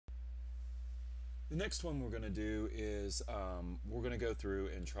The next one we're going to do is we're going to go through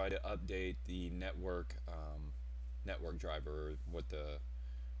and try to update the network driver,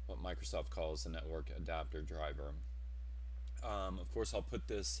 what Microsoft calls the network adapter driver. Of course, I'll put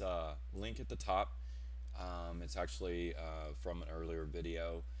this link at the top. It's actually from an earlier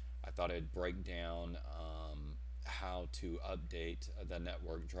video. I thought I'd break down how to update the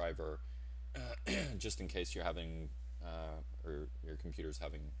network driver just in case you're having or your computer's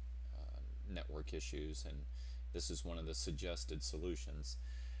having network issues, and this is one of the suggested solutions.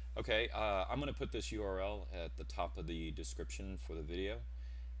 Okay, I'm going to put this URL at the top of the description for the video,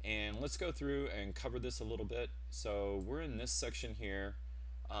 and let's go through and cover this a little bit. So we're in this section here.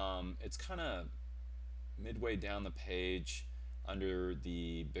 It's kind of midway down the page under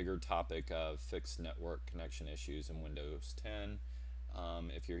the bigger topic of fixed network connection issues in Windows 10.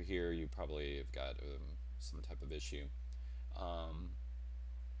 If you're here, you probably have got some type of issue.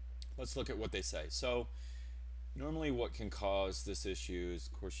 Let's look at what they say. So normally what can cause this issue is,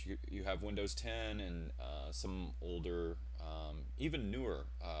 of course, you have Windows 10 and some older, even newer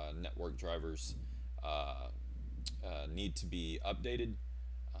network drivers need to be updated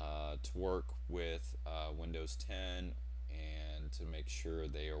to work with Windows 10 and to make sure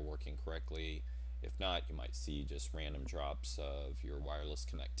they are working correctly. If not, you might see just random drops of your wireless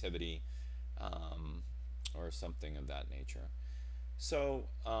connectivity or something of that nature. So,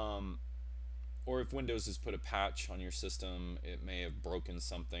 or if Windows has put a patch on your system, it may have broken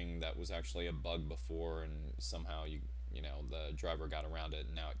something that was actually a bug before, and somehow you know the driver got around it,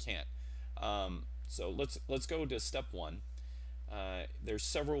 and now it can't. So let's go to step one. There's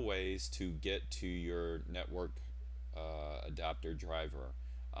several ways to get to your network adapter driver.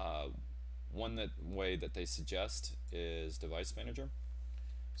 One way that they suggest is Device Manager.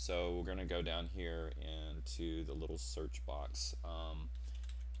 So we're going to go down here into the little search box,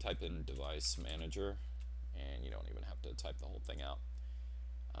 type in Device Manager, and you don't even have to type the whole thing out.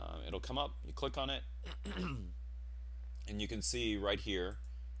 It'll come up, you click on it, and you can see right here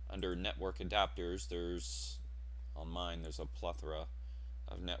under Network Adapters, on mine there's a plethora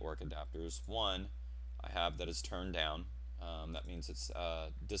of network adapters. One I have that is turned down, that means it's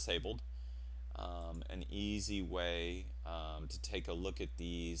disabled. An easy way to take a look at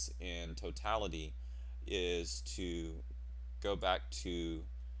these in totality is to go back to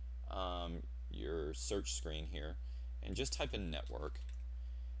your search screen here and just type in network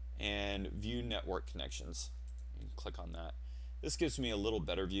and view network connections. You can click on that. This gives me a little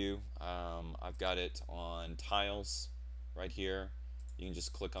better view. I've got it on tiles right here. You can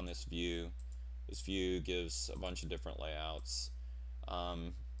just click on this view. This view gives a bunch of different layouts.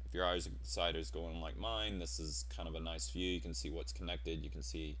 If your eyesight is going like mine, this is kind of a nice view. You can see what's connected. You can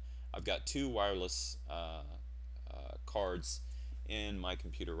see I've got two wireless cards in my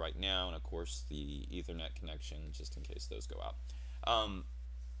computer right now, and of course the Ethernet connection, just in case those go out.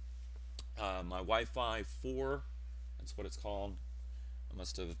 My Wi-Fi 4, that's what it's called. I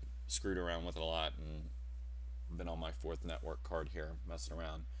must have screwed around with it a lot and been on my fourth network card here messing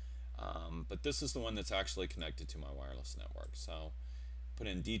around. But this is the one that's actually connected to my wireless network. So put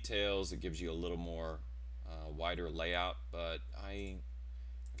in details, it gives you a little more wider layout, but I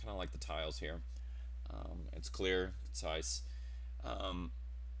kind of like the tiles here. It's clear, concise.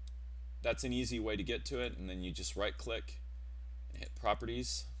 That's an easy way to get to it, and then you just right click and hit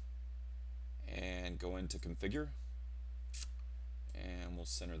Properties and go into Configure, and we'll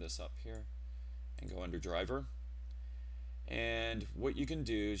center this up here and go under Driver. And what you can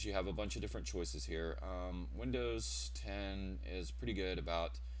do is you have a bunch of different choices here. Windows 10 is pretty good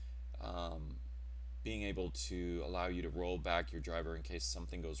about being able to allow you to roll back your driver in case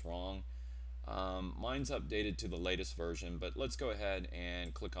something goes wrong. Mine's updated to the latest version, but let's go ahead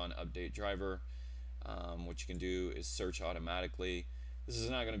and click on Update Driver. What you can do is search automatically. This is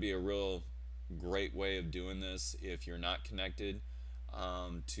not going to be a real great way of doing this if you're not connected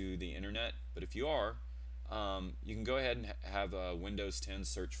to the internet, but if you are, you can go ahead and have a Windows 10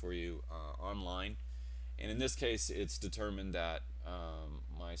 search for you online, and in this case it's determined that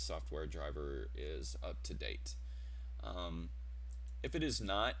my software driver is up to date. If it is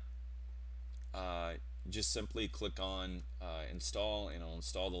not, just simply click on install, and it'll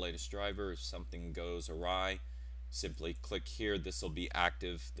install the latest driver. If something goes awry, simply click here. This will be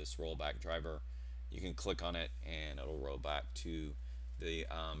active, this rollback driver. You can click on it and it'll roll back to the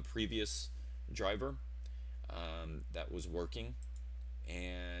previous driver that was working.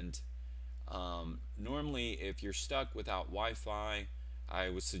 And normally if you're stuck without Wi-Fi, I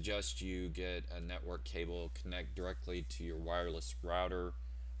would suggest you get a network cable, connect directly to your wireless router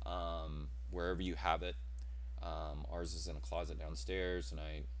wherever you have it. Ours is in a closet downstairs, and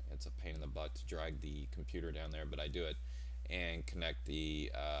I It's a pain in the butt to drag the computer down there, but I do it and connect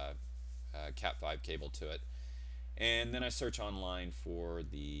the Cat5 cable to it. And then I search online for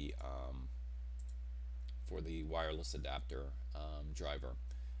the wireless adapter driver.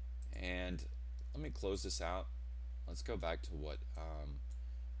 And let me close this out. Let's go back to what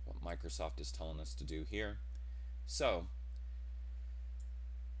Microsoft is telling us to do here. So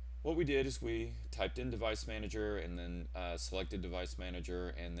what we did is we typed in device manager and then selected device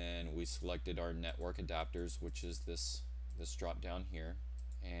manager, and then we selected our network adapters, which is this drop down here.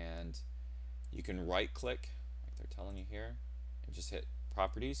 And you can right click like they're telling you here and just hit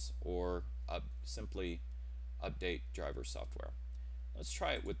properties, or simply update driver software. Let's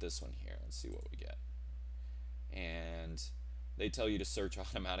try it with this one here. Let's see what we get. And they tell you to search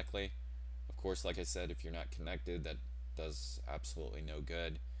automatically. Of course, like I said, if you're not connected, that does absolutely no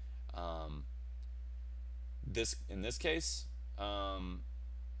good. In this case,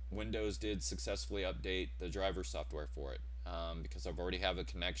 Windows did successfully update the driver software for it, because I've already have a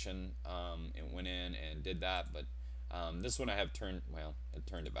connection. It went in and did that, but this one I have turned, well, it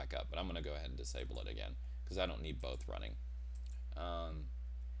turned it back up, but I'm going to go ahead and disable it again because I don't need both running.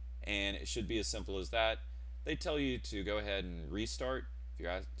 And it should be as simple as that. They tell you to go ahead and restart if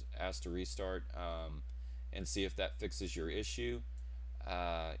you're asked to restart, and see if that fixes your issue.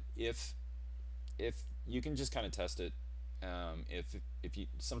 If you can just kind of test it, if you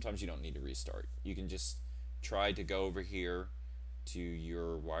sometimes you don't need to restart. You can just try to go over here to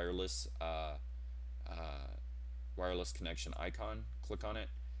your wireless connection icon, click on it,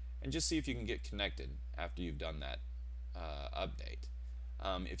 and just see if you can get connected after you've done that update.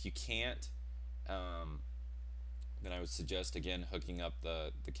 If you can't, then I would suggest again hooking up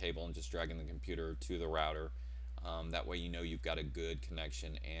the cable and just dragging the computer to the router. That way you know you've got a good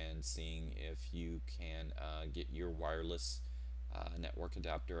connection, and seeing if you can get your wireless network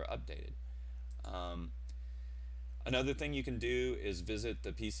adapter updated. Another thing you can do is visit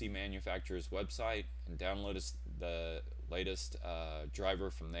the PC manufacturer's website and download the latest driver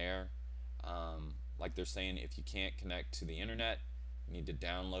from there. Like they're saying, if you can't connect to the internet, you need to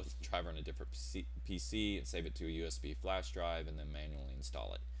download the driver on a different PC and save it to a USB flash drive and then manually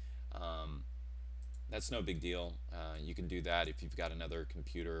install it. That's no big deal. You can do that if you've got another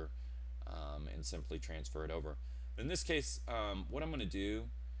computer, and simply transfer it over. But in this case, what I'm going to do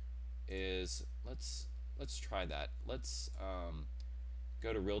is let's try that. Let's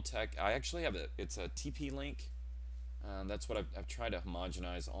go to Realtek. I actually have it's a TP-Link. That's what I've tried to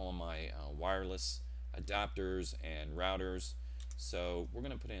homogenize all of my wireless adapters and routers. So we're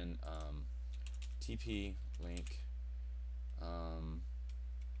going to put in TP-Link,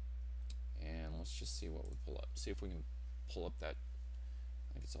 and let's just see what we pull up. See if we can pull up that.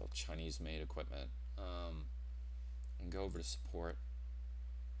 I think it's all Chinese-made equipment. And go over to support.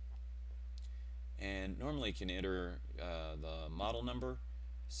 And normally you can enter the model number.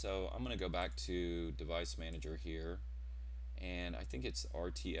 So I'm going to go back to Device Manager here, and I think it's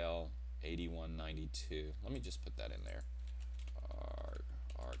RTL 8192. Let me just put that in there.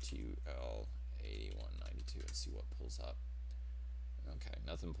 RTL 8192 and see what pulls up. Okay,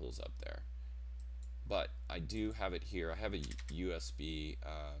 nothing pulls up there. But I do have it here. I have a USB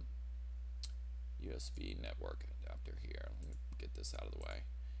network adapter here. Let me get this out of the way.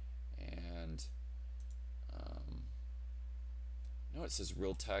 And no, it says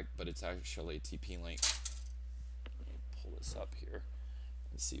Realtek, but it's actually TP-Link. Let me pull this up here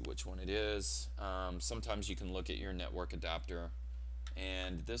and see which one it is. Sometimes you can look at your network adapter,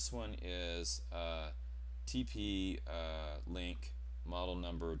 and this one is TP-Link model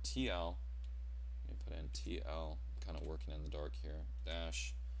number TL. Let me put in TL. I'm kind of working in the dark here.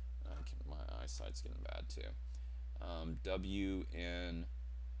 Dash. My eyesight's getting bad too.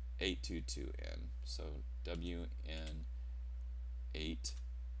 WN822N. So WN822N.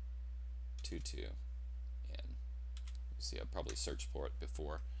 See, I probably searched for it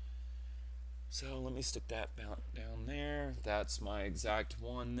before. So let me stick that down there. That's my exact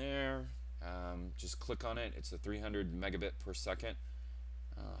one there. Just click on it. It's a 300 megabit per second.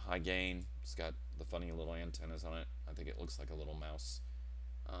 High gain. It's got the funny little antennas on it. I think it looks like a little mouse.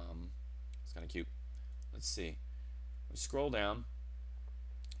 It's kind of cute. Let's see. We scroll down,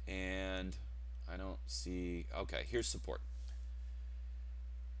 and I don't see. Okay, here's support.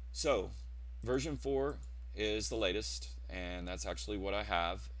 So version 4 is the latest, and that's actually what I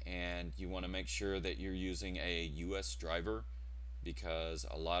have. And you want to make sure that you're using a US driver, because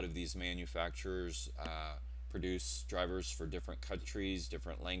a lot of these manufacturers produce drivers for different countries,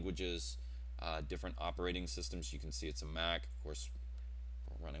 different languages, different operating systems. You can see it's a Mac. Of course,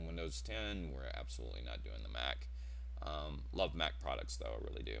 we're running Windows 10. We're absolutely not doing the Mac. Love Mac products though, I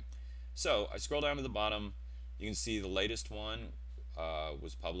really do. So I scroll down to the bottom. You can see the latest one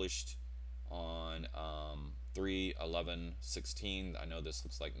was published on 3/11/16. I know this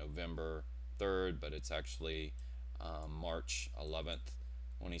looks like November 3rd, but it's actually March 11th,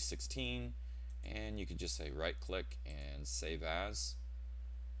 2016. And you could just say right click and save as.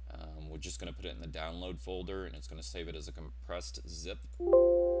 We're just going to put it in the download folder, and it's going to save it as a compressed zip.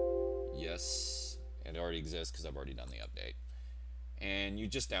 Yes, it already exists because I've already done the update. And you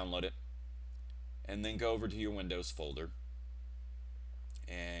just download it, and then go over to your Windows folder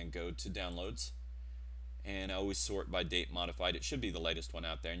and go to downloads, and I always sort by date modified. It should be the latest one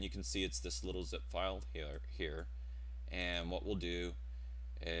out there, and you can see it's this little zip file here. And what we'll do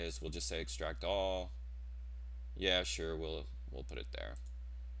is we'll just say extract all. Yeah, sure, we'll put it there.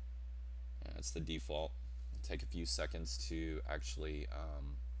 That's the default. It'll take a few seconds to actually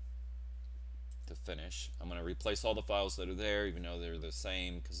to finish. I'm going to replace all the files that are there, even though they're the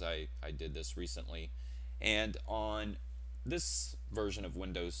same, because I did this recently. And on this version of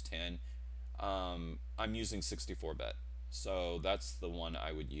Windows 10, I'm using 64-bit, so that's the one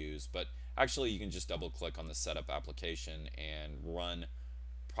I would use. But actually, you can just double click on the setup application and run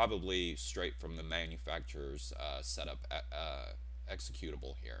probably straight from the manufacturer's setup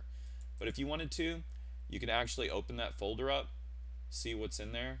executable here. But if you wanted to, you can actually open that folder up, see what's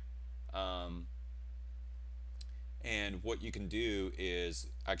in there. And what you can do is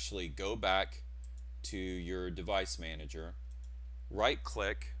actually go back to your device manager, right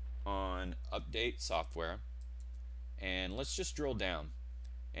click on update software, and let's just drill down,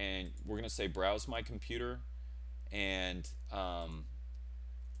 and we're going to say browse my computer, and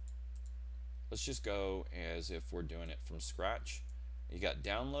let's just go as if we're doing it from scratch. You got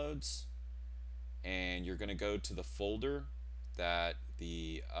downloads, and you're going to go to the folder that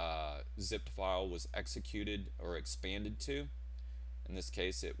the zipped file was executed or expanded to. In this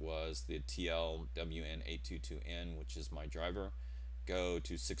case, it was the TLWN822N, which is my driver. Go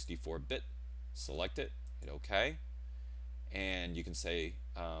to 64-bit, select it, hit OK, and you can say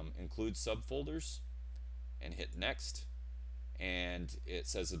include subfolders and hit next, and it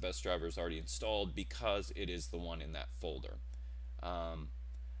says the best driver is already installed because it is the one in that folder.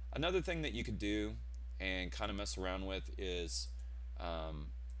 Another thing that you could do and kind of mess around with is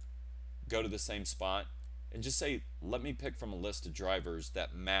go to the same spot and just say, let me pick from a list of drivers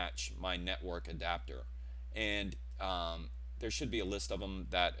that match my network adapter. And there should be a list of them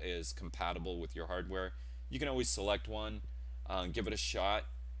that is compatible with your hardware. You can always select one, give it a shot,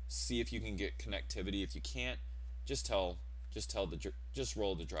 see if you can get connectivity. If you can't, just roll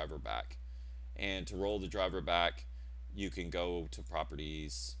the driver back. And to roll the driver back, you can go to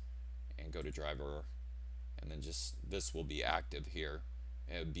properties and go to driver, and then just this will be active here.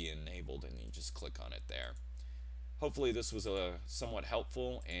 It would be enabled, and you just click on it there. Hopefully this was somewhat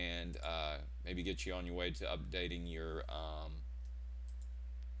helpful, and maybe get you on your way to updating your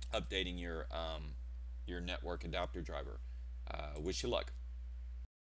network adapter driver. Wish you luck.